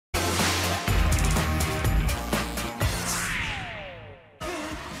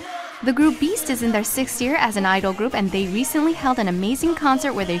The group B2ST is in their 6th year as an idol group, and they recently held an amazing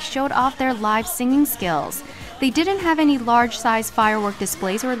concert where they showed off their live singing skills. They didn't have any large-size firework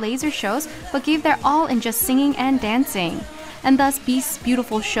displays or laser shows, but gave their all in just singing and dancing. And thus, B2ST's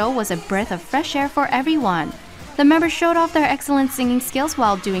beautiful show was a breath of fresh air for everyone. The members showed off their excellent singing skills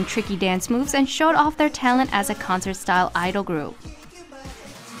while doing tricky dance moves and showed off their talent as a concert-style idol group.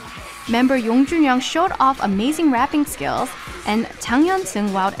 Member Yong Junyoung showed off amazing rapping skills, and Chang Hyun-seung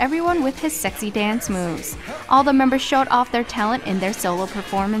wowed everyone with his sexy dance moves. All the members showed off their talent in their solo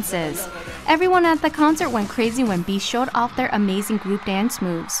performances. Everyone at the concert went crazy when B2ST showed off their amazing group dance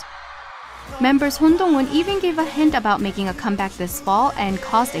moves. Members Hon Dong-won even gave a hint about making a comeback this fall and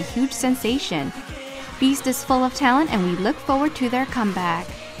caused a huge sensation. B2ST is full of talent, and we look forward to their comeback.